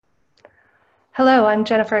Hello, I'm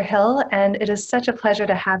Jennifer Hill, and it is such a pleasure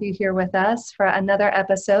to have you here with us for another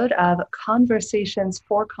episode of Conversations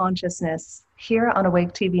for Consciousness here on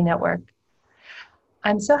Awake TV Network.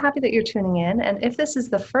 I'm so happy that you're tuning in, and if this is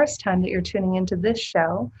the first time that you're tuning into this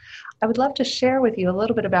show, I would love to share with you a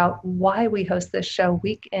little bit about why we host this show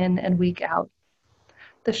week in and week out.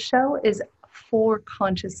 The show is for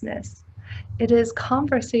consciousness. It is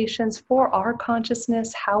conversations for our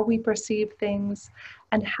consciousness, how we perceive things,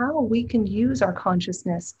 and how we can use our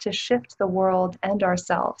consciousness to shift the world and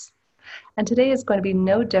ourselves. And today is going to be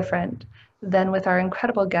no different than with our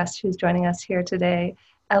incredible guest who's joining us here today,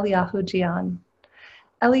 Eliyahu Jian.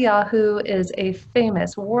 Eliyahu is a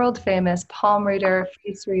famous, world famous palm reader,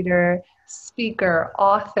 face reader, speaker,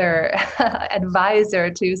 author,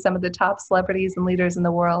 advisor to some of the top celebrities and leaders in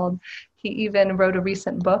the world. He even wrote a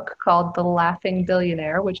recent book called The Laughing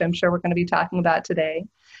Billionaire, which I'm sure we're going to be talking about today,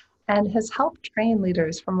 and has helped train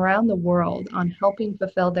leaders from around the world on helping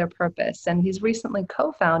fulfill their purpose. And he's recently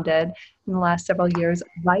co-founded in the last several years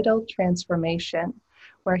Vital Transformation,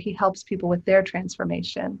 where he helps people with their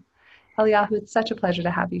transformation. Eliyahu, it's such a pleasure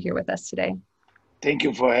to have you here with us today. Thank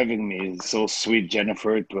you for having me. It's so sweet,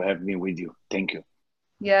 Jennifer, to have me with you. Thank you.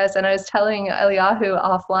 Yes, and I was telling Eliyahu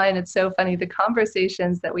offline, it's so funny, the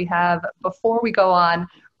conversations that we have before we go on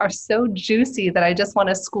are so juicy that I just want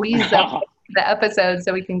to squeeze up the episode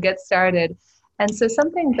so we can get started. And so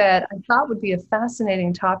something that I thought would be a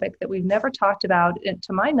fascinating topic that we've never talked about,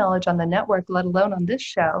 to my knowledge, on the network, let alone on this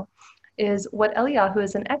show, is what Eliyahu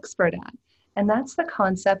is an expert at. And that's the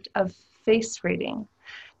concept of face reading.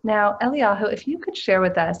 Now, Eliyahu, if you could share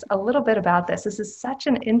with us a little bit about this. This is such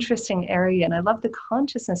an interesting area, and I love the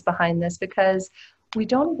consciousness behind this because we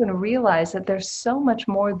don't even realize that there's so much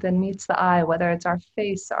more than meets the eye, whether it's our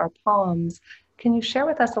face, our palms. Can you share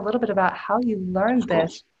with us a little bit about how you learned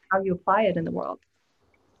this, how you apply it in the world?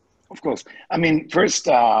 Of course. First,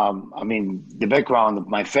 the background of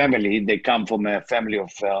my family, they come from a family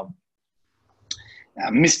of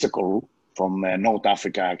mystical from North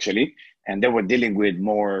Africa, actually. And they were dealing with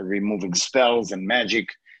more removing spells and magic.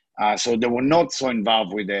 So they were not so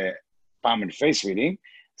involved with the palm and face reading.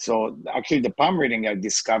 So actually the palm reading I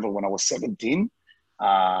discovered when I was 17.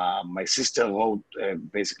 My sister bought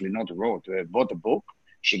a book.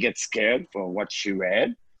 She gets scared for what she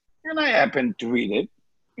read. And I happened to read it,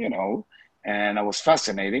 and I was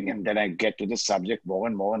fascinating. And then I get to the subject more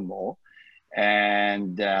and more and more.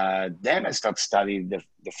 And then I start studying the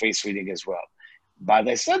face reading as well. But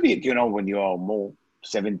I studied, when you are more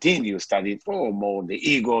 17, you study for more the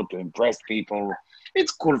ego, to impress people.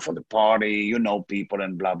 It's cool for the party, people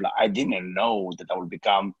and blah, blah. I didn't know that I would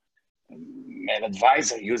become an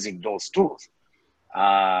advisor using those tools.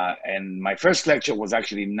 And my first lecture was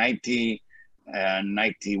actually in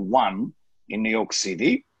 1991 in New York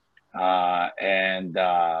City. I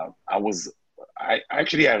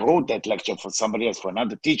wrote that lecture for somebody else, for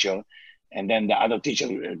another teacher. And then the other teacher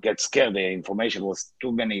gets scared. The information was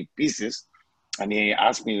too many pieces. And he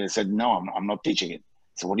asked me, he said, no, I'm not teaching it.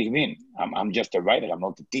 So what do you mean? I'm just a writer. I'm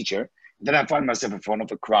not a teacher. And then I found myself in front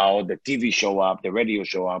of a crowd, the TV show up, the radio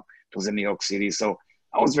show up. It was in New York City. So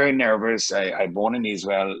I was very nervous. I born in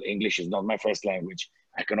Israel. English is not my first language.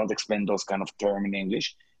 I cannot explain those kind of terms in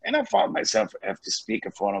English. And I found myself have to speak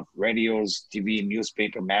in front of radios, TV,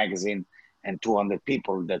 newspaper, magazine, and 200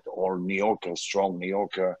 people that all New Yorker, strong New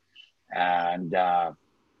Yorker. And I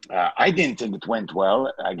didn't think it went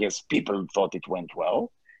well. I guess people thought it went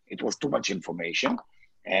well. It was too much information.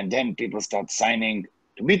 And then people start signing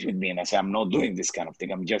to meet with me. And I say, I'm not doing this kind of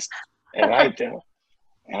thing. I'm just a writer.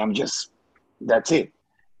 And that's it.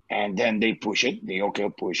 And then they push it. They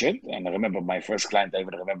push it. And I remember my first client, I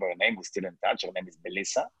even remember her name, we're still in touch. Her name is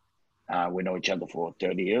Melissa. We know each other for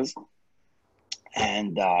 30 years.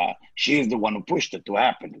 And she is the one who pushed it to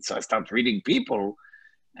happen. So I start reading people.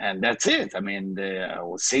 And that's it. I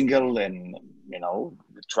was single and,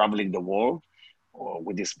 traveling the world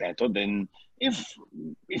with this method. And if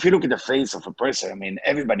you look at the face of a person,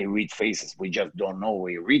 everybody reads faces. We just don't know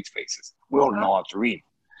we read faces. We all know how to read.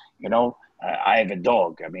 I have a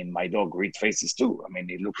dog. My dog reads faces too.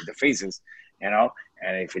 He looks at the faces, and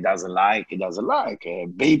if he doesn't like, he doesn't like.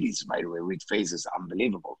 Babies, by the way, read faces.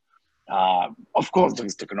 Unbelievable. Of course, there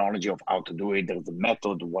is technology of how to do it. There's the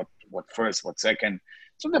method, what first, what second.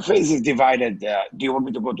 So the face is divided. Do you want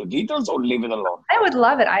me to go to details or leave it alone? I would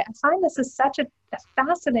love it. I find this is such a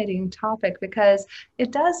fascinating topic because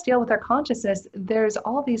it does deal with our consciousness. There's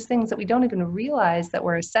all these things that we don't even realize that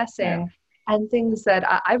we're assessing, and things that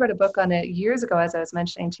I read a book on it years ago, as I was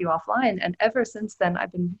mentioning to you offline. And ever since then,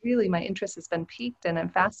 my interest has been piqued, and I'm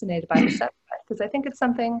fascinated by the subject because I think it's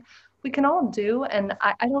something we can all do, and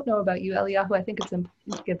I don't know about you, Eliyahu, I think it's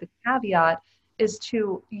important to give the caveat, is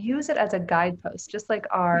to use it as a guidepost, just like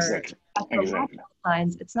our Exactly. astrological Exactly.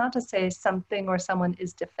 signs. It's not to say something or someone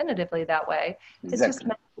is definitively that way. It's just Exactly.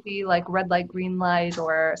 meant to be like red light, green light,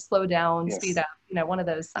 or slow down, speed Yes. up, one of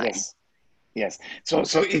those signs. Yes. Yes.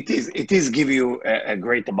 So it is give you a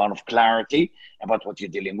great amount of clarity about what you're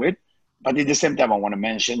dealing with. But at the same time, I want to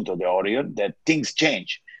mention to the audience that things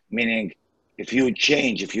change. Meaning, if you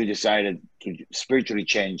decided to spiritually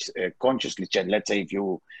change, consciously change, let's say if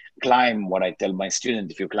you climb, what I tell my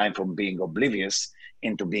students, if you climb from being oblivious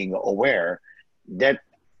into being aware, that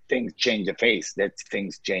things change the face, that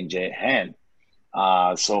things change the hand.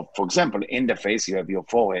 So, for example, in the face, you have your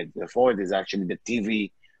forehead. The forehead is actually the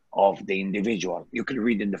TV of the individual. You can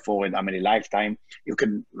read in the forehead how many lifetime. You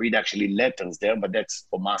can read actually letters there, but that's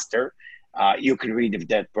for master. You can read if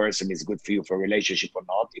that person is good for you for a relationship or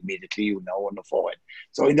not. Immediately, you know on the forehead.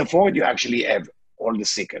 So in the forehead, you actually have all the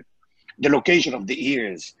secret. The location of the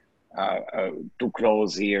ears, too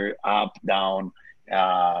close here, up, down.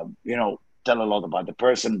 Tell a lot about the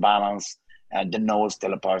person balance. And the nose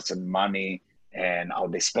tell a person money and how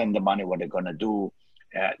they spend the money, what they're gonna do.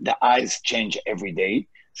 The eyes change every day,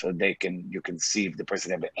 so you can see if the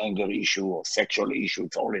person have an anger issue or sexual issue.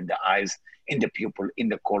 It's all in the eyes, in the pupil, in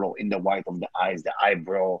the color, in the white of the eyes, the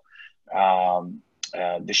eyebrow,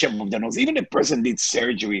 the shape of the nose. Even if the person did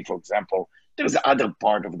surgery, for example, there's other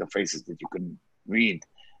part of the faces that you can read,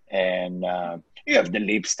 and you have the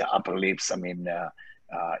lips, the upper lips. I mean.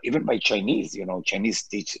 Even by Chinese, Chinese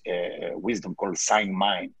teach wisdom called sign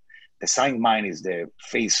mind. The sign mind is the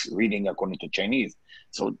face reading according to Chinese.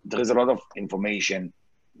 So there is a lot of information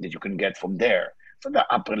that you can get from there. So the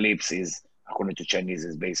upper lips is, according to Chinese,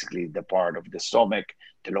 is basically the part of the stomach.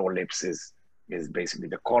 The lower lips is basically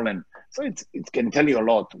the colon. So it can tell you a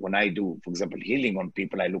lot. When I do, for example, healing on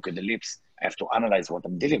people, I look at the lips. I have to analyze what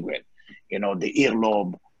I'm dealing with. The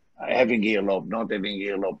earlobe, having earlobe, not having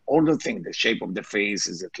earlobe, all the things, the shape of the face,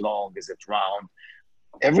 is it long, is it round?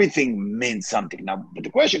 Everything means something. Now, but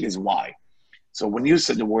the question is why? So when you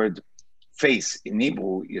said the word face in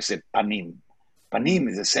Hebrew, you said panim. Panim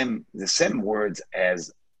is the same words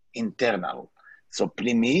as internal. So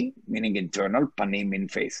plimi, meaning internal, panim mean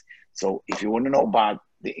face. So if you want to know about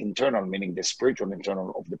the internal, meaning the spiritual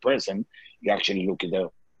internal of the person, you actually look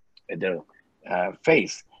at the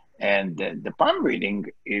face. And the palm reading,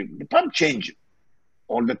 the palm change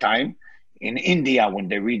all the time. In India, when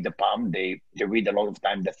they read the palm, they read a lot of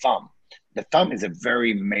time the thumb. The thumb is a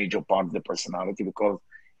very major part of the personality because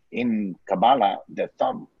in Kabbalah, the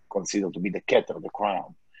thumb considered to be the keter, the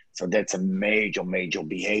crown. So that's a major, major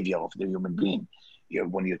behavior of the human being.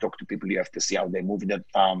 When you talk to people, you have to see how they move the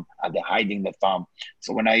thumb, how they're hiding the thumb.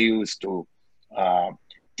 So when I used to uh,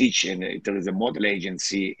 teach, there is a model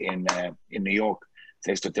agency in New York.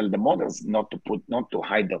 They used to tell the models not to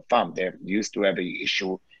hide their thumb. They used to have an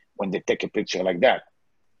issue when they take a picture like that.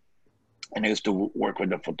 And I used to work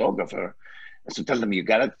with a photographer. I used to tell them, you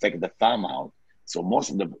gotta take the thumb out. So most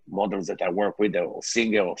of the models that I work with, or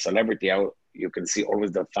singer or celebrity, you can see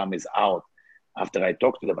always the thumb is out. After I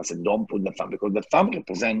talk to them, I said, don't put the thumb because the thumb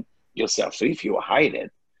represents yourself. So if you hide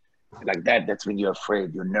it like that, that's when you're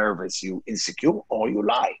afraid, you're nervous, you insecure, or you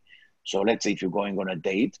lie. So let's say if you're going on a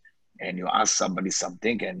date and you ask somebody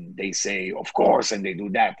something and they say, of course, and they do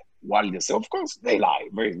that while you say, of course, they lie.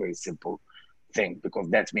 Very, very simple thing because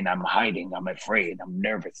that's mean I'm hiding, I'm afraid, I'm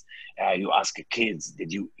nervous. You ask kids,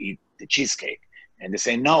 did you eat the cheesecake? And they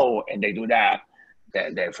say no, and they do that.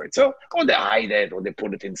 They're afraid. So, or they hide it, or they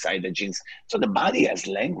put it inside the jeans. So the body has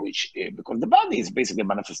language because the body is basically a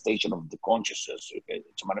manifestation of the consciousness. Okay?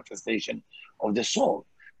 It's a manifestation of the soul.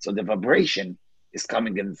 So the vibration is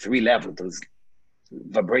coming in three levels. There's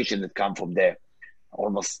vibration that come from the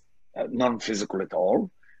almost non-physical at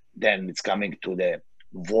all. Then it's coming to the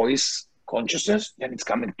voice consciousness. Then it's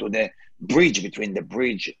coming to the bridge between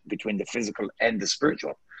the physical and the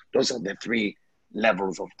spiritual. Those are the three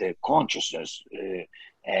levels of the consciousness.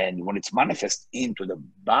 And when it's manifest into the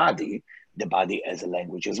body has a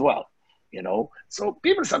language as well. So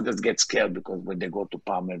people sometimes get scared because when they go to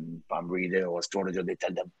palm reader or astrologer, they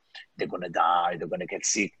tell them they're gonna die, they're gonna get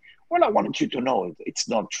sick. Well, I wanted you to know it's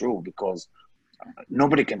not true because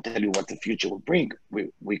nobody can tell you what the future will bring.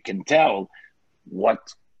 We can tell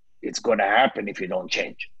what it's going to happen if you don't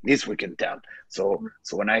change. This we can tell. So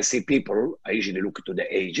when I see people, I usually look to the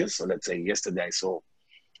ages. So let's say yesterday I saw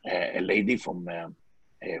a lady from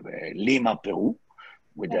Lima, Peru,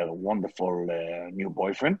 with a wonderful new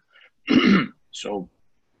boyfriend. So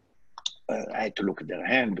I had to look at their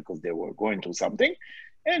hand because they were going through something.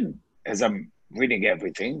 And as I'm reading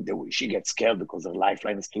everything. She gets scared because her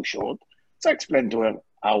lifeline is too short. So I explained to her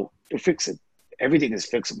how to fix it. Everything is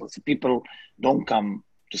fixable. So people don't come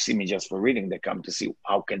to see me just for reading. They come to see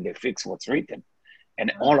how can they fix what's written.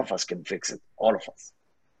 And all of us can fix it. All of us.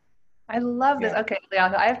 I love this. Yeah. Okay,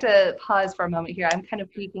 Leon, I have to pause for a moment here. I'm kind of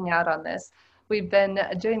geeking out on this. We've been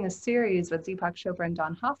doing this series with Deepak Chopra and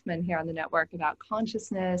Don Hoffman here on the network about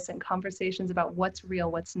consciousness and conversations about what's real,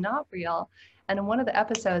 what's not real. And in one of the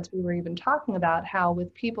episodes, we were even talking about how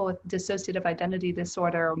with people with dissociative identity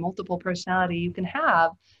disorder or multiple personality, you can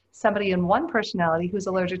have somebody in one personality who's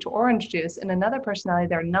allergic to orange juice, and another personality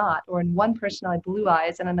they're not, or in one personality blue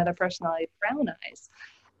eyes and another personality brown eyes.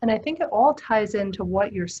 And I think it all ties into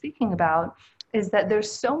what you're speaking about, is that there's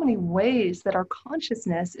so many ways that our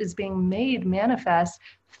consciousness is being made manifest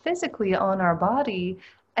physically on our body.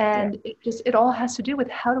 And it all has to do with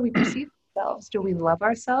how do we perceive ourselves? Do we love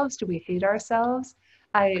ourselves? Do we hate ourselves?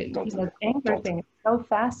 The anger thing is so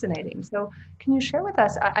fascinating. So can you share with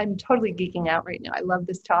us, I'm totally geeking out right now. I love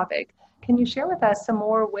this topic. Can you share with us some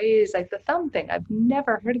more ways, like the thumb thing? I've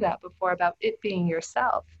never heard of that before, about it being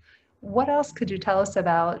yourself. What else could you tell us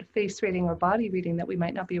about face reading or body reading that we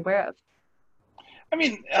might not be aware of? I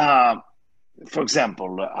mean, for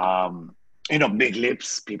example, big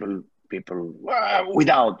lips. People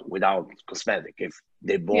without cosmetic. If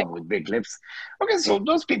they're Yeah. born with big lips, okay. So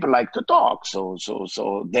those people like to talk. So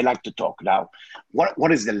they like to talk. Now,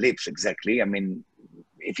 what is the lips exactly? I mean,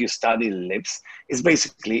 if you study the lips,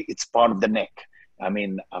 it's part of the neck. I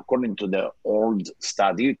mean, according to the old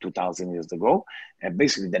study 2000 years ago,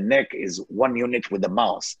 basically the neck is one unit with the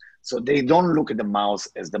mouth. So they don't look at the mouse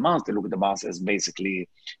as the mouse. They look at the mouse as basically,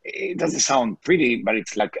 it doesn't sound pretty, but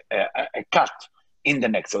it's like a cut in the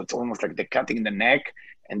neck. So it's almost like the cutting in the neck,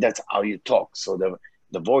 and that's how you talk. So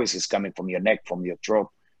the voice is coming from your neck, from your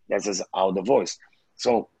throat. That is how the voice.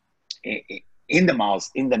 So in the mouth,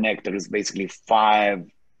 in the neck, there is basically 5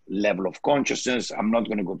 level of consciousness. I'm not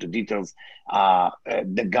going to go to details.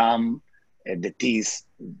 The gum, the teeth,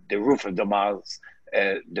 the roof of the mouth,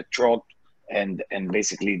 the throat, and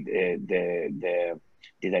basically the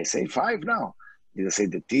did I say 5 now? Did I say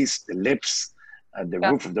the teeth, the lips, the Yeah.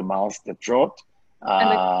 roof of the mouth, the throat,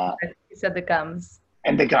 And you said the gums.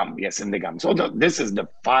 and the gum? Yes, and the gum. So this is the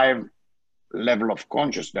 5 level of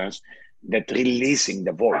consciousness that releasing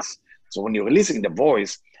the voice. So when you're releasing the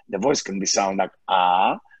voice can be sound like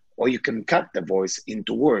ah, or you can cut the voice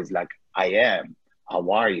into words like I am,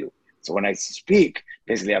 how are you? So when I speak,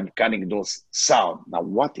 basically I'm cutting those sound. Now,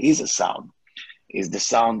 what is a sound? Is the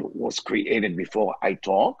sound was created before I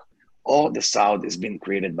talk, or the sound is being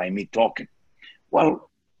created by me talking? Well,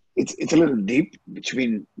 it's a little deep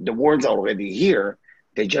between the words already here.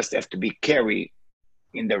 They just have to be carried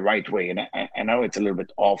in the right way. And I know it's a little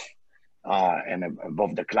bit off and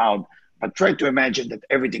above the cloud, but try to imagine that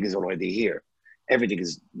everything is already here. Everything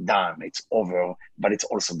is done. It's over, but it's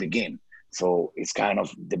also begin. So it's kind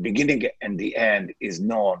of the beginning and the end is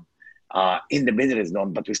known. In the middle is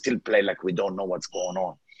known, but we still play like we don't know what's going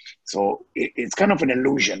on. So it's kind of an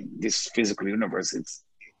illusion. This physical universe,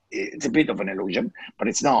 it's a bit of an illusion, but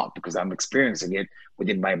it's not, because I'm experiencing it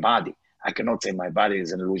within my body. I cannot say my body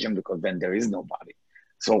is an illusion, because then there is no body.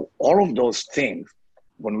 So all of those things,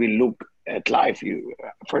 when we look at life,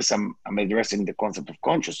 first I'm addressing the concept of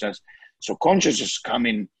consciousness. So consciousness come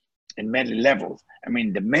in many levels. I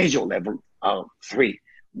mean, the major level are 3.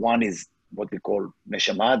 One is what we call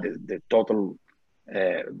neshama, the total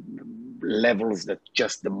levels that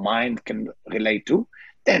just the mind can relate to.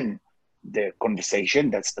 Then the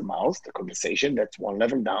conversation, that's the mouth. The conversation, that's one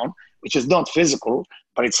level down, which is not physical,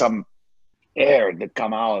 but it's some air that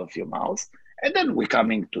come out of your mouth. And then we're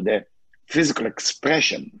coming to the physical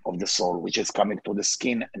expression of the soul, which is coming to the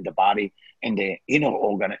skin and the body and the inner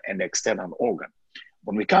organ and the external organ.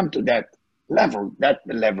 When we come to that level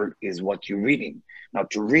is what you're reading. Now,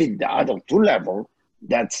 to read the other 2 levels,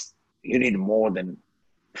 you need more than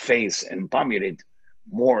face and palm. You need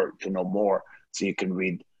more to know more, so you can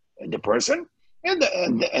read the person. And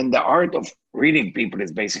the art of reading people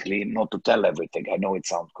is basically not to tell everything. I know it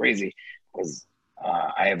sounds crazy, because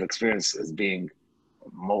I have experience as being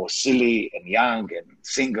more silly and young and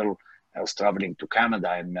single. I was traveling to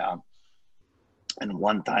Canada, and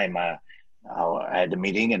one time I had a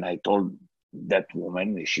meeting, and I told that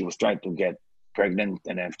woman, she was trying to get pregnant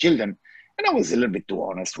and have children, and I was a little bit too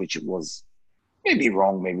honest, which was maybe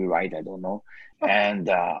wrong, maybe right, I don't know. And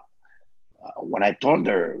when I told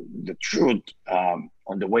her the truth, on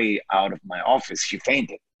the way out of my office, she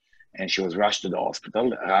fainted, and she was rushed to the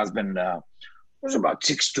hospital. Her husband was about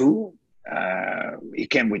 6'2". He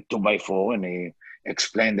came with 2x4, and he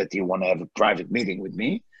explained that he want to have a private meeting with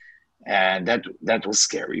me. And that was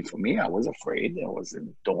scary for me. I was afraid. I was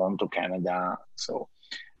in Toronto, Canada. So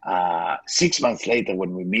 6 months later,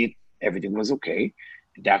 when we meet, everything was okay.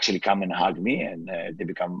 They actually come and hug me, and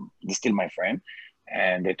they're still my friend.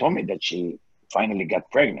 And they told me that she finally got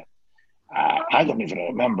pregnant. I don't even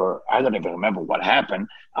remember. I don't even remember what happened.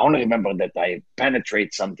 I only remember that I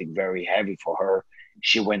penetrate something very heavy for her.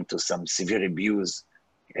 She went to some severe abuse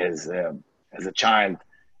as a child,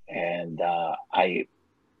 and I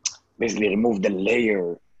basically removed the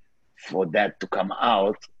layer for that to come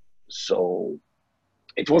out. So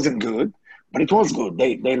it wasn't good, but it was good.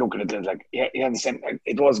 They look at it like, yeah, you understand? Like,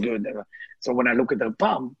 it was good. So when I look at her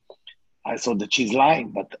palm, I saw that she's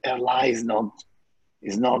lying, but her lie is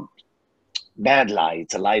not bad lie.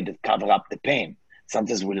 It's a lie that cover up the pain.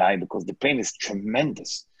 Sometimes we lie because the pain is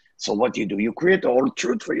tremendous. So what you do, you create a whole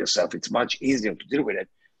truth for yourself. It's much easier to deal with it.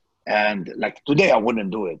 And like today, I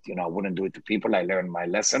wouldn't do it. I wouldn't do it to people. I learned my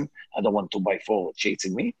lesson. I don't want 2x4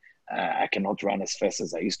 chasing me. I cannot run as fast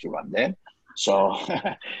as I used to run then. So,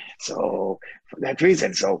 so for that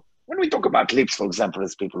reason. So when we talk about lips, for example,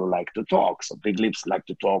 there's people who like to talk. So big lips like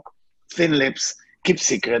to talk. Thin lips keep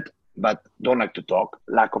secret, but don't like to talk.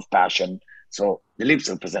 Lack of passion. So the lips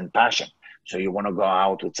represent passion. So you want to go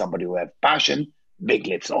out with somebody who have passion. Big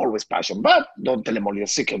lips, always passion, but don't tell them all your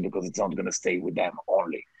secret because it's not going to stay with them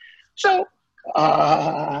only. So,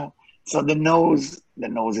 uh, so the nose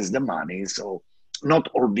is the money. So not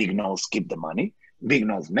all big nose keep the money. Big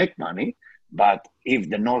nose make money, but if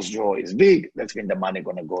the nose draw is big, that's when the money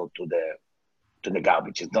gonna go to the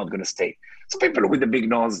garbage. It's not gonna stay. So people with the big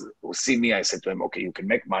nose who see me, I said to them, okay, you can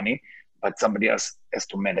make money, but somebody else has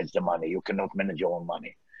to manage the money. You cannot manage your own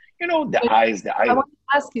money. The I eyes. want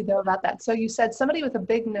to ask you though about that. So you said somebody with a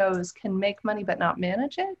big nose can make money but not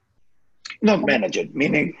manage it? Not manage it.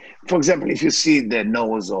 Meaning, for example, if you see the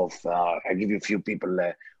nose of, I give you a few people,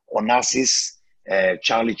 Onassis,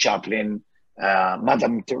 Charlie Chaplin,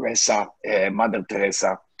 Mother Teresa,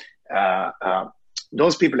 uh, uh,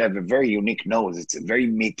 those people have a very unique nose. It's very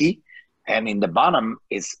meaty, and in the bottom,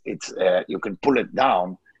 it's you can pull it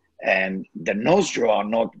down, and the nostrils are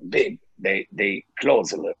not big. They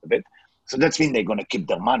close a little bit, so that's mean they're gonna keep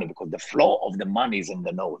their money because the flow of the money is in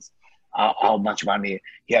the nose. How much money?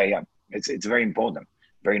 Yeah, yeah. It's very important.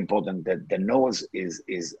 Very important that the nose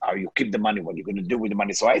is how you keep the money, what you're going to do with the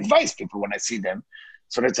money. So I advise people when I see them.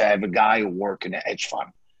 So let's say I have a guy who work in a hedge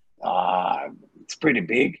fund. It's pretty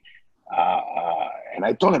big. And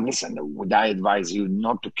I told him, listen, would I advise you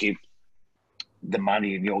not to keep the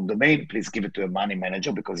money in your domain? Please give it to a money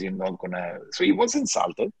manager because you're not going to. So he was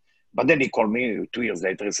insulted. But then he called me 2 years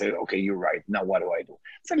later and said, okay, you're right. Now what do I do?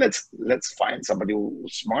 So let's find somebody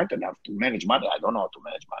who's smart enough to manage money. I don't know how to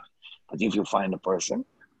manage money. But if you find a person,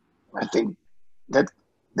 I think that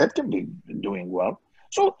that can be doing well.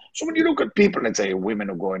 So when you look at people, let's say women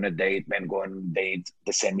who go on a date, men go on a date,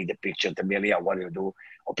 they send me the picture, tell me, yeah, what do you do?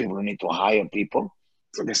 Or people who need to hire people.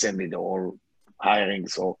 So they send me the whole hiring.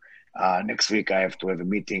 So next week I have to have a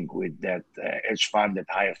meeting with that hedge fund that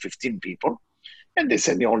hire 15 people. And they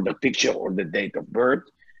send me all the picture or the date of birth,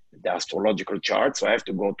 the astrological chart. So I have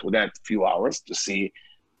to go through that few hours to see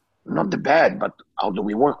not the bad, but how do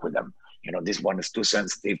we work with them? This one is too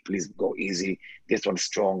sensitive. Please go easy. This one's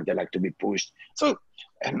strong. They like to be pushed. So,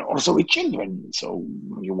 and also with children. So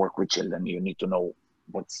when you work with children, you need to know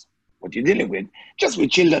what you're dealing with. Just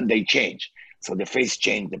with children, they change. So the face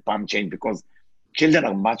change, the palm change, because children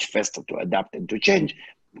are much faster to adapt and to change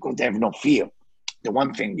because they have no fear. The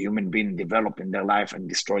one thing human being develop in their life and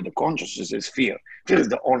destroy the consciousness is fear. Fear is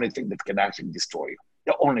the only thing that can actually destroy you.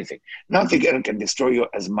 The only thing. Nothing else can destroy you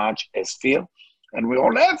as much as fear. And we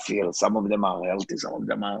all have fear. Some of them are healthy, some of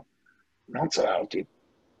them are not so healthy.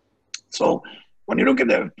 So when you look at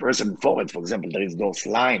the person forward, for example, there is those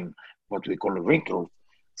line, what we call a wrinkle.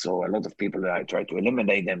 So a lot of people try to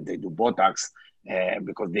eliminate them. They do Botox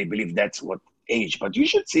because they believe that's what age. But you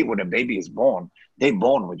should see when a baby is born, they're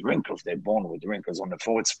born with wrinkles. They're born with wrinkles on the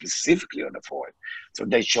forehead, specifically on the forehead. So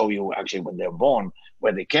they show you actually when they're born,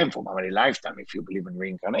 where they came from, how many lifetime, if you believe in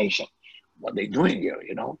reincarnation, what they're doing here.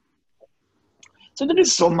 So there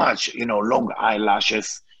is so much, long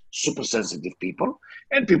eyelashes, super sensitive people,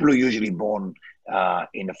 and people who are usually born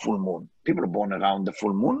in a full moon. People born around the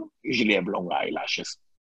full moon usually have long eyelashes.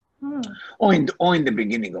 Hmm. Or in the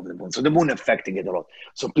beginning of the moon. So the moon affecting it a lot.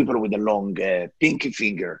 So people with a long pinky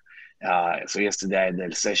finger. So yesterday I had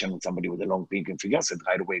a session with somebody with a long pinky finger. I said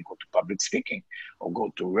right away go to public speaking or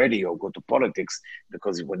go to radio or go to politics,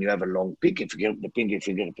 because when you have a long pinky finger, the pinky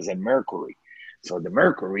finger represents Mercury. So the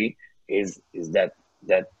Mercury is that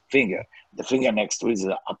finger. The finger next to it is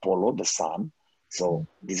Apollo, the sun. So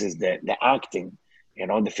this is the acting. You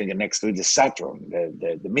know, the finger next to it is Saturn,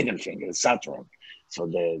 the middle finger is Saturn. So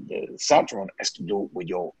the Saturn has to do with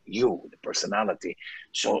the personality.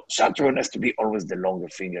 So Saturn has to be always the longer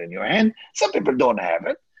finger in your hand. Some people don't have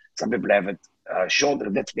it. Some people have it shorter.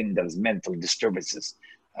 That means there's mental disturbances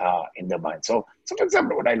in their mind. So for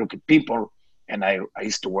example, when I look at people, and I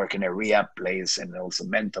used to work in a rehab place and also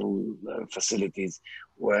mental facilities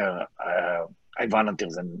where I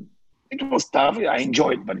volunteers, and it was tough. I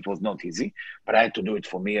enjoyed it, but it was not easy. But I had to do it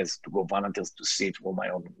for me as to go volunteers to see it for my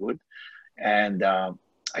own good. And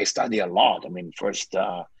I study a lot. I mean, first,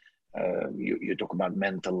 you talk about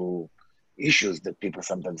mental issues that people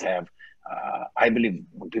sometimes have. I believe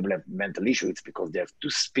when people have mental issues, it's because they have two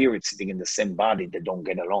spirits sitting in the same body that don't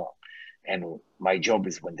get along. And my job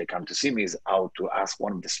is when they come to see me is how to ask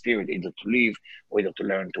one of the spirit either to leave or either to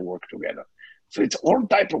learn to work together. So it's all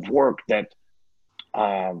type of work that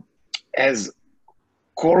um, has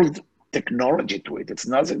called technology to it. It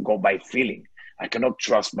doesn't go by feeling. I cannot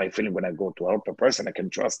trust my feeling when I go to help a person. I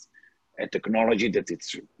can trust a technology that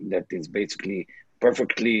is basically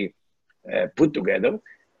perfectly put together.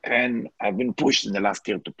 And I've been pushed in the last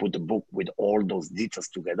year to put a book with all those details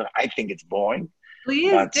together. I think it's boring,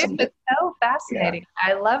 Please but do. something, It's so yeah, fascinating.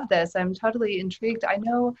 I love this. I'm totally intrigued. I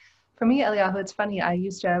know for me, Eliyahu, it's funny. I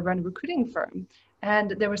used to run a recruiting firm,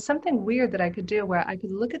 and there was something weird that I could do where I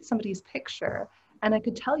could look at somebody's picture and I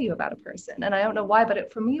could tell you about a person. And I don't know why,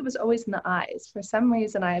 but for me, it was always in the eyes. For some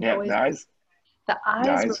reason, I have yeah, always, guys, the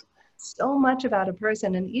eyes were guys, so much about a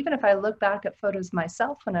person. And even if I look back at photos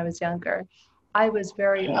myself when I was younger, I was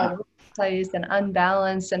very all yeah. over the place and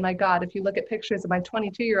unbalanced. And my God, if you look at pictures of my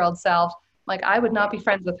 22-year-old self, like I would not be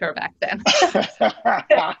friends with her back then.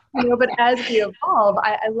 But as we evolve,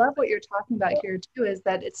 I love what you're talking about here too, is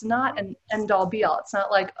that it's not an end all be all. It's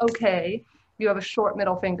not like, okay, you have a short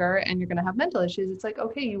middle finger and you're going to have mental issues. It's like,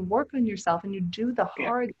 okay, you work on yourself and you do the Yeah,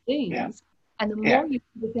 hard yeah, things. And the yeah, more you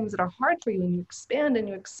do the things that are hard for you and you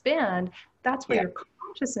expand, that's where yeah, your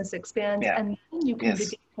consciousness expands. yeah, And then you can yes,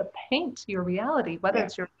 begin to paint your reality, whether yeah,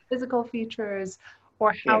 it's your physical features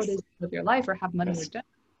or how it is yes, to live your life or have money or yes. debt.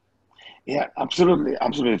 Yeah, absolutely,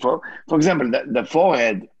 absolutely. For example, the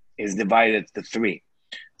forehead is divided to three.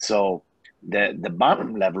 So the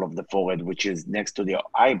bottom level of the forehead, which is next to the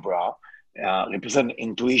eyebrow, represent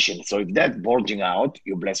intuition. So if that's bulging out,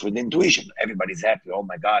 you're blessed with intuition. Everybody's happy. Oh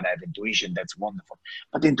my God, I have intuition. That's wonderful.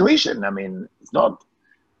 But intuition, I mean, it's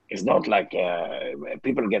not like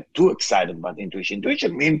people get too excited about intuition.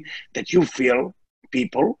 Intuition means that you feel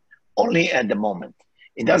people only at the moment.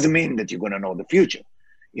 It doesn't mean that you're going to know the future.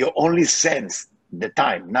 You only sense the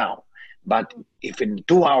time now. But if in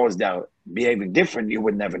 2 hours they're behaving different, you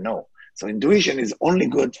would never know. So intuition is only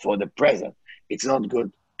good for the present. It's not good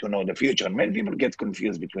to know the future. And many people get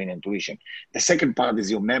confused between intuition. The second part is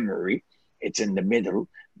your memory. It's in the middle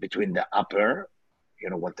between the upper,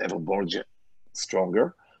 whatever bulge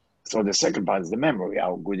stronger. So the second part is the memory.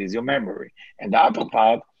 How good is your memory? And the upper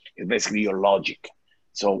part is basically your logic.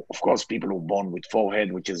 So of course, people who are born with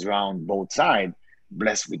forehead, which is round both sides,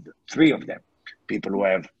 blessed with three of them. People who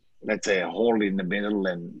have, let's say, a hole in the middle,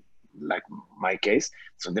 and like my case,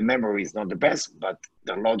 so the memory is not the best, but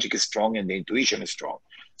the logic is strong and the intuition is strong.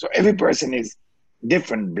 So every person is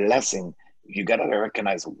different blessing. You gotta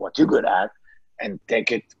recognize what you're good at and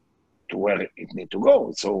take it to where it need to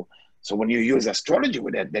go. So when you use astrology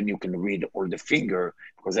with that, then you can read all the finger,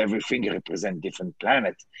 because every finger represents different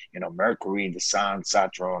planets. Mercury, the Sun,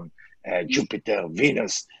 Saturn, Jupiter,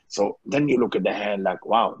 Venus. So then you look at the hand like,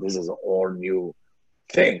 wow, this is an all new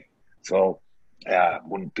thing. So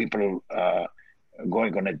when people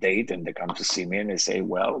going on a date and they come to see me and they say,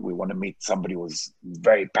 well, we want to meet somebody who's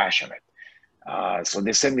very passionate. So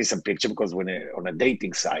they send me some picture, because when on a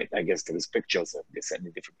dating site, I guess there is pictures, and they send me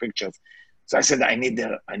different pictures. So I said, I need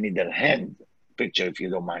their hand picture, if you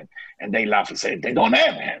don't mind. And they laugh and say, they don't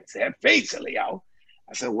have hands, they have face, Eliyahu.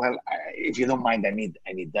 I said, well, if you don't mind, I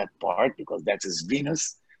need that part, because that is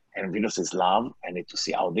Venus, and Venus is love. I need to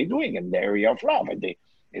see how they're doing in the area of love. And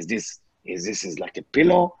is this like a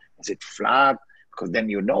pillow? Is it flat? Because then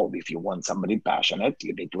if you want somebody passionate,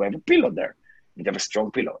 you need to have a pillow there. You have a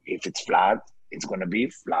strong pillow. If it's flat, it's going to be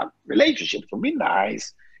flat relationship. It'll be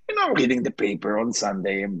nice, reading the paper on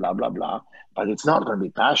Sunday and blah, blah, blah. But it's not going to be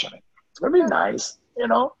passionate. It's going to be nice.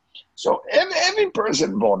 So every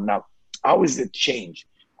person born now, how is it change?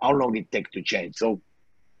 How long it take to change? So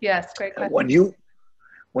Yes, great when question.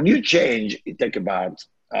 you change, it take about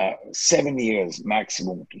 7 years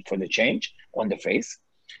maximum for the change on the face.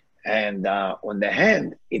 And on the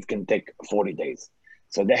hand, it can take 40 days.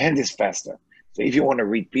 So the hand is faster. So if you want to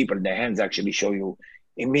read people, the hands actually show you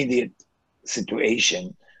immediate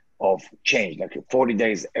situation of change. Like 40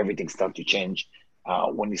 days, everything starts to change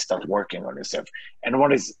when you start working on yourself. And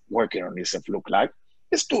what is working on yourself look like?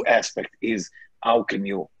 There's two aspects: is how can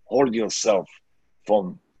you hold yourself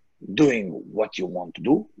from doing what you want to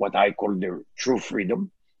do, what I call the true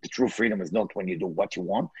freedom. The true freedom is not when you do what you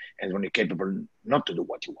want, and when you're capable not to do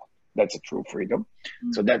what you want. That's a true freedom.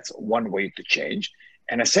 Mm-hmm. So that's one way to change.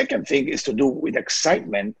 And a second thing is to do with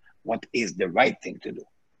excitement what is the right thing to do.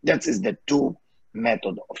 That is the two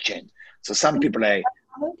method of change. So some people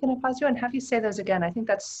can I pause you and have you say those again? I think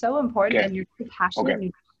that's so important, and you're too passionate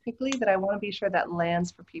and quickly that I want to be sure that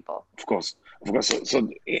lands for people. Of course. So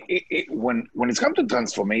when it's come to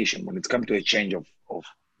transformation, when it's come to a change of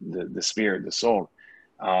the spirit, the soul,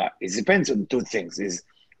 it depends on two things.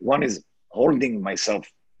 One is holding myself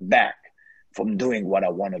back from doing what I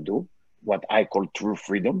want to do, what I call true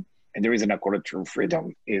freedom. And the reason I call it true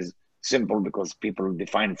freedom is simple, because people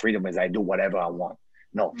define freedom as I do whatever I want.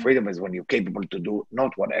 No, freedom is when you're capable to do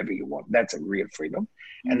not whatever you want. That's a real freedom.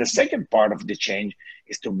 And the second part of the change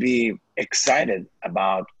is to be excited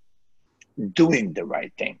about doing the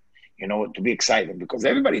right thing, to be excited, because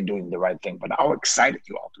everybody doing the right thing, but how excited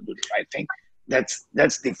you are to do the right thing,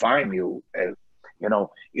 that's define you.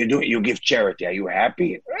 You give charity. Are you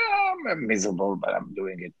happy? I'm miserable, but I'm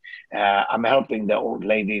doing it. I'm helping the old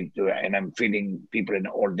lady and I'm feeding people in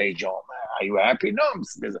an old age home. Are you happy? No, I'm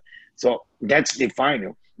miserable. So that's define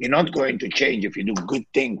you. You're not going to change if you do good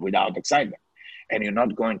things without excitement, and you're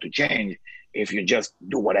not going to change if you just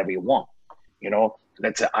do whatever you want.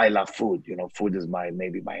 Let's say I love food. Food is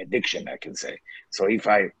maybe my addiction, I can say. So if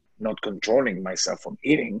I'm not controlling myself from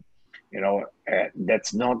eating,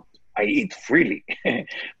 that's not. I eat freely,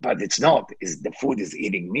 but it's not. The food is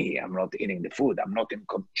eating me. I'm not eating the food. I'm not in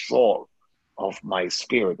control of my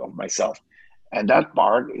spirit, of myself. And that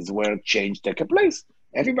part is where change takes place.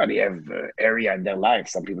 Everybody have area in their life.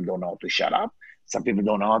 Some people don't know how to shut up. Some people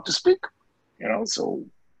don't know how to speak. So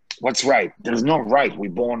what's right? There's no right.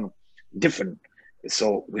 We're born different.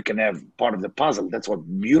 So we can have part of the puzzle. That's what's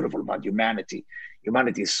beautiful about humanity.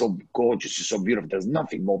 Humanity is so gorgeous, it's so beautiful. There's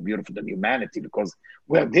nothing more beautiful than humanity, because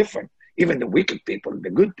we're different. Even the wicked people,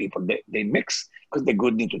 the good people, they mix, because the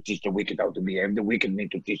good need to teach the wicked how to behave. The wicked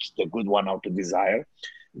need to teach the good one how to desire.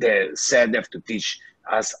 The sad have to teach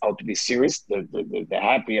us how to be serious. The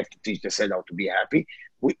happy have to teach the sad how to be happy.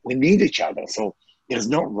 We need each other. So there's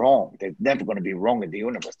no wrong. There's never going to be wrong in the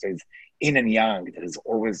universe. There's yin and yang. There is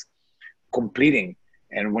always completing.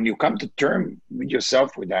 And when you come to terms with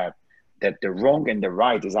yourself with that the wrong and the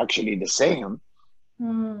right is actually the same,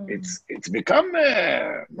 it's become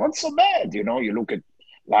not so bad. You look at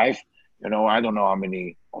life, I don't know how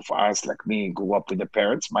many of us like me grew up with the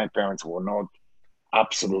parents. My parents were not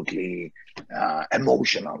absolutely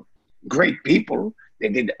emotional. Great people. They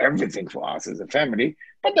did everything for us as a family,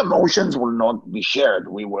 but the emotions will not be shared.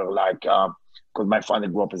 We were like, because my father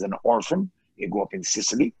grew up as an orphan. He grew up in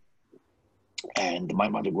Sicily, and my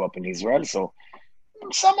mother grew up in Israel. So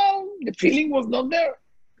somehow the feeling was not there.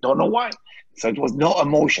 Don't know why. So it was no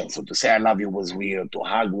emotion. So to say I love you was weird. To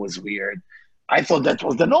hug was weird. I thought that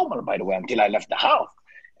was the normal, by the way, until I left the house.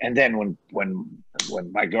 And then when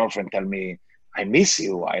my girlfriend told me, I miss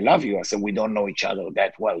you, I love you, I said, we don't know each other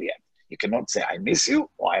that well yet. You cannot say I miss you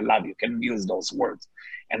or I love you. You can use those words.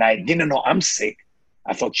 And I didn't know I'm sick.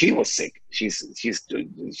 I thought she was sick. She's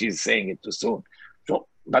saying it too soon. So,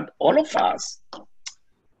 but all of us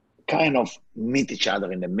kind of meet each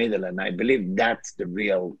other in the middle, and I believe that's the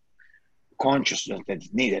real consciousness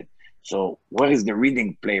that's needed. So where is the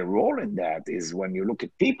reading play a role in that is when you look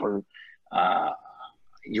at people,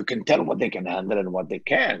 you can tell what they can handle and what they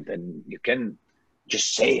can't, and you can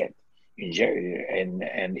just say it.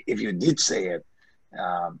 And if you did say it,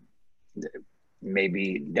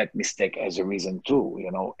 maybe that mistake has a reason too.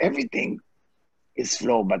 Everything is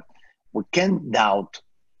flow, but we can't doubt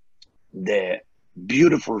the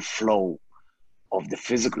beautiful flow of the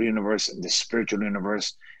physical universe and the spiritual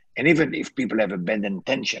universe. And even if people have a bad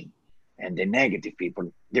intention and the negative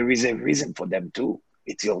people, there is a reason for them too.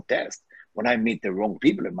 It's your test. When I meet the wrong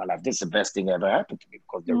people in my life, that's the best thing ever happened to me,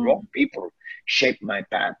 because the wrong people shape my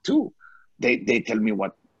path too. They tell me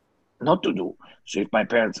what not to do. So if my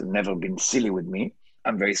parents have never been silly with me,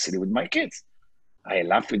 I'm very silly with my kids. I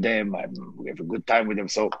laugh with them. We have a good time with them.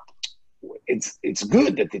 So it's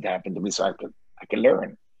good that it happened to me, so I can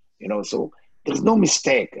learn. So there's no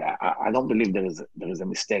mistake. I don't believe there is a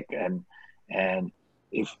mistake. And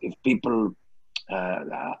if people,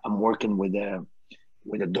 I'm working with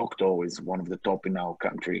a doctor who is one of the top in our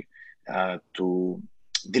country, to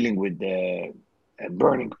dealing with a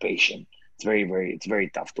burning patient. It's very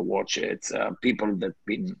tough to watch. It's people that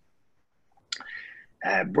been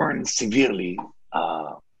burned severely,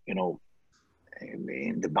 you know,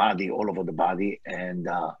 in the body, all over the body. And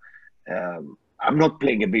I'm not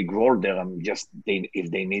playing a big role there. I'm just, if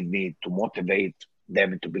they need me to motivate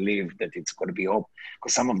them to believe that it's going to be hope,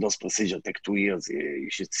 because some of those procedures take 2 years. You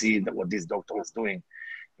should see that what this doctor is doing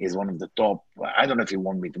is one of the top. I don't know if you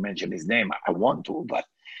want me to mention his name. I want to, but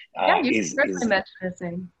Yeah, you can is certainly mention his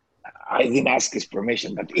name. I didn't ask his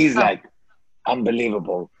permission, but he's Oh, like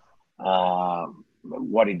unbelievable.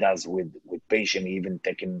 What he does with patient, even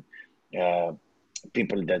taking uh,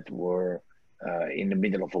 people that were in the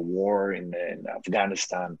middle of a war in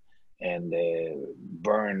Afghanistan and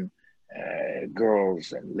burn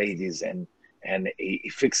girls and ladies, and he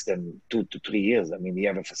fixed them 2 to 3 years. I mean, he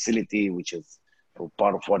have a facility which is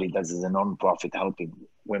part of what he does is a non-profit helping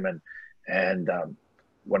women. And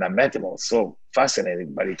when I met him, I was so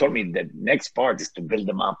fascinated. But he told me the next part is to build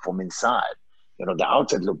them up from inside. You know, the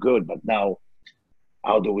outside look good, but now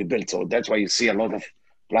how do we build? So that's why you see a lot of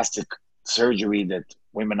plastic surgery that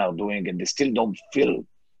women are doing, and they still don't feel.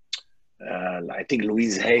 I think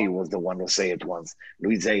Louise Hay was the one who said it once.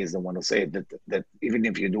 Louise Hay is the one who said that even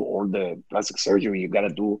if you do all the plastic surgery, you got to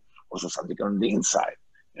do also something on the inside.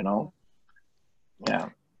 You know? Yeah.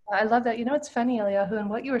 I love that. You know, it's funny, Eliyahu, and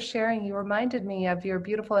what you were sharing, you reminded me of your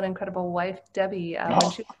beautiful and incredible wife, Debbie. When No.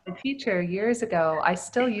 she was my teacher years ago, I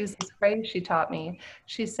still use this phrase she taught me.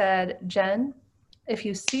 She said, Jen, if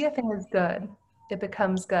you see a thing as good, it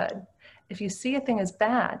becomes good. If you see a thing as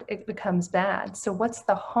bad, it becomes bad. So what's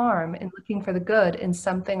the harm in looking for the good in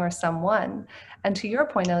something or someone? And to your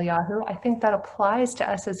point, Eliyahu, I think that applies to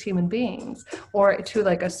us as human beings, or to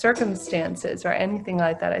like a circumstances or anything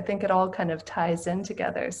like that. I think it all kind of ties in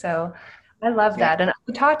together. So I love Yeah. that. And I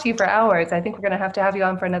could talk to you for hours. I think we're going to have you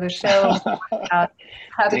on for another show, having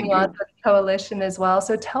Thank you on you. for the coalition as well.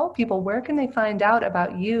 So tell people, where can they find out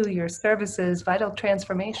about you, your services, Vital Of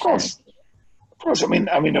Transformation? course. Of course. I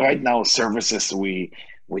mean, right now services we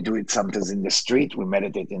do it sometimes in the street. We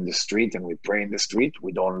meditate in the street and we pray in the street.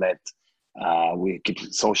 We don't let we keep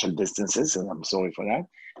social distances, and I'm sorry for that.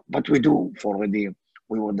 But we do for already.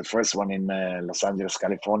 We were the first one in Los Angeles,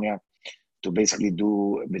 California, to basically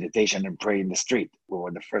do meditation and pray in the street. We were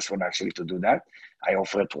the first one actually to do that. I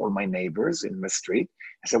offered to all my neighbors in the street.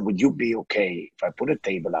 I said, would you be okay if I put a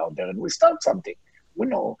table out there and we start something? We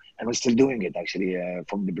know, and we're still doing it actually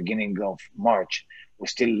from the beginning of March. We're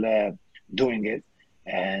still doing it.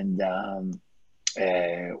 And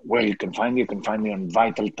where you can find me on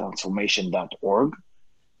vitaltransformation.org.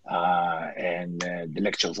 And the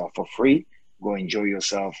lectures are for free. Go enjoy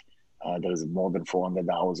yourself. There's more than 400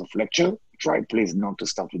 hours of lecture. Try, please, not to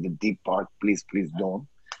start with the deep part. Please, please don't.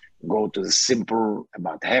 Go to the simple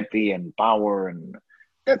about happy and power, and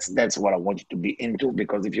that's what I want you to be into.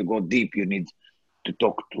 Because if you go deep, you need to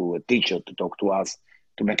talk to a teacher, to talk to us,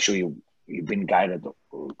 to make sure you've been guided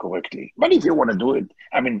correctly. But if you want to do it,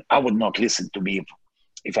 I mean, I would not listen to me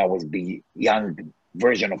if I was the young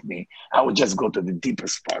version of me. I would just go to the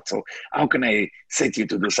deepest part. So how can I say to you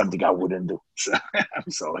to do something I wouldn't do? So,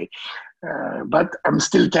 I'm sorry. But I'm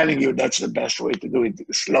still telling you that's the best way to do it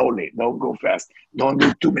slowly. Don't go fast. Don't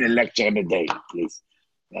do too many lectures in a day, please.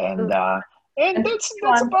 And uh, and And you that's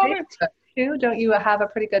on about it. Facebook too? Don't you have a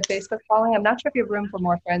pretty good Facebook following? I'm not sure if you have room for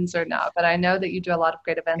more friends or not, but I know that you do a lot of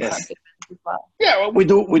great events on Yes. Facebook as well. Yeah, well, we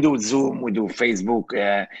do Zoom, we do Facebook.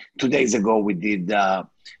 2 days ago we did.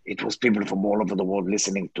 It was people from all over the world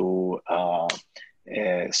listening to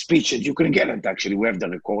speeches. You can get it actually. We have the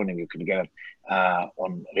recording. You can get it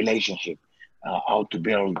on relationship, how to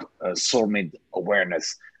build soulmate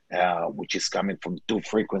awareness, which is coming from two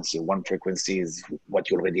frequency. One frequency is what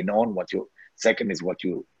you already know, and what you second is what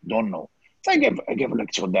you don't know. So I gave a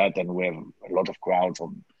lecture on that, and we have a lot of crowds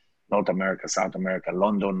from North America, South America,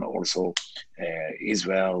 London, also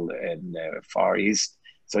Israel and Far East.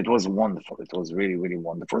 So it was wonderful. It was really, really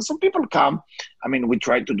wonderful. So people come. I mean, we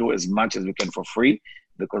try to do as much as we can for free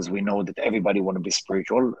because we know that everybody want to be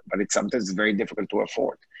spiritual, but it's sometimes very difficult to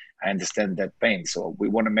afford. I understand that pain. So we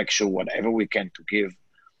want to make sure whatever we can to give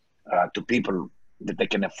to people that they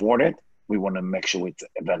can afford it, we want to make sure it's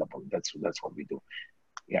available. That's what we do.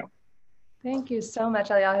 Yeah. Thank you so much,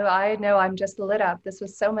 Eliyahu. I know I'm just lit up. This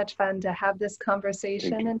was so much fun to have this Thank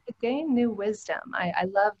conversation you. and to gain new wisdom. I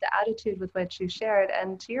love the attitude with which you shared.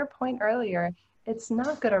 And to your point earlier, it's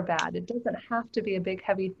not good or bad. It doesn't have to be a big,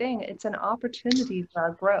 heavy thing. It's an opportunity for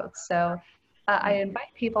our growth. So I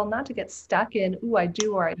invite people not to get stuck in, ooh, I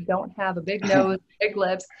do or I don't have a big nose, big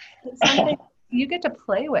lips. It's something you get to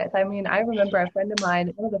play with. I mean, I remember a friend of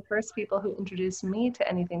mine, one of the first people who introduced me to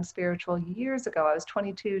anything spiritual years ago. I was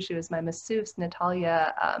 22. She was my masseuse,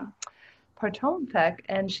 Natalia Potomac,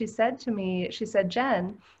 and she said to me, she said,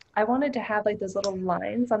 Jen, I wanted to have like those little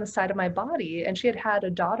lines on the side of my body. And she had had a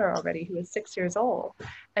daughter already who was 6 years old.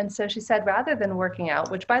 And so she said, rather than working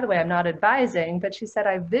out, which by the way, I'm not advising, but she said,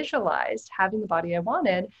 I visualized having the body I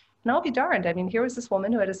wanted. And I'll be darned. I mean, here was this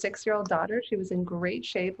woman who had a 6-year-old daughter. She was in great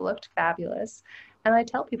shape, looked fabulous. And I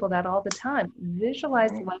tell people that all the time.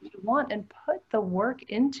 Visualize the life you want and put the work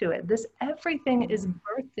into it. This everything is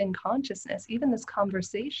birthed in consciousness. Even this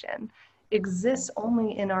conversation exists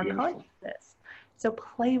only in our consciousness. So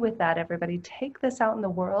play with that, everybody. Take this out in the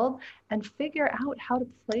world and figure out how to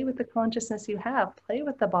play with the consciousness you have. Play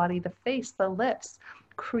with the body, the face, the lips.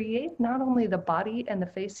 Create not only the body and the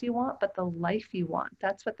face you want, but the life you want.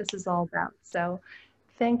 That's what this is all about. So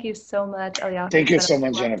thank you so much, Eliyahu. Thank you so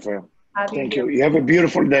much, Jennifer. Thank you. Here. You have a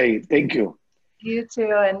beautiful day. Thank you. You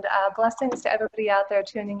too, and blessings to everybody out there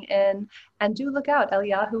tuning in. And do look out,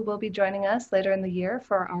 Eliyahu will be joining us later in the year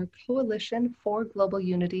for our Coalition for Global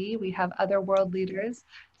Unity. We have other world leaders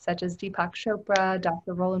such as Deepak Chopra,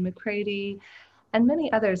 Dr. Roland McCready, and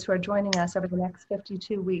many others who are joining us over the next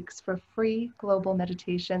 52 weeks for free global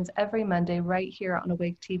meditations every Monday right here on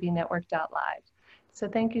AwakeTVNetwork.live. So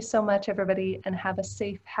thank you so much, everybody, and have a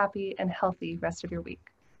safe, happy, and healthy rest of your week.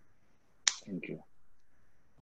 Thank you.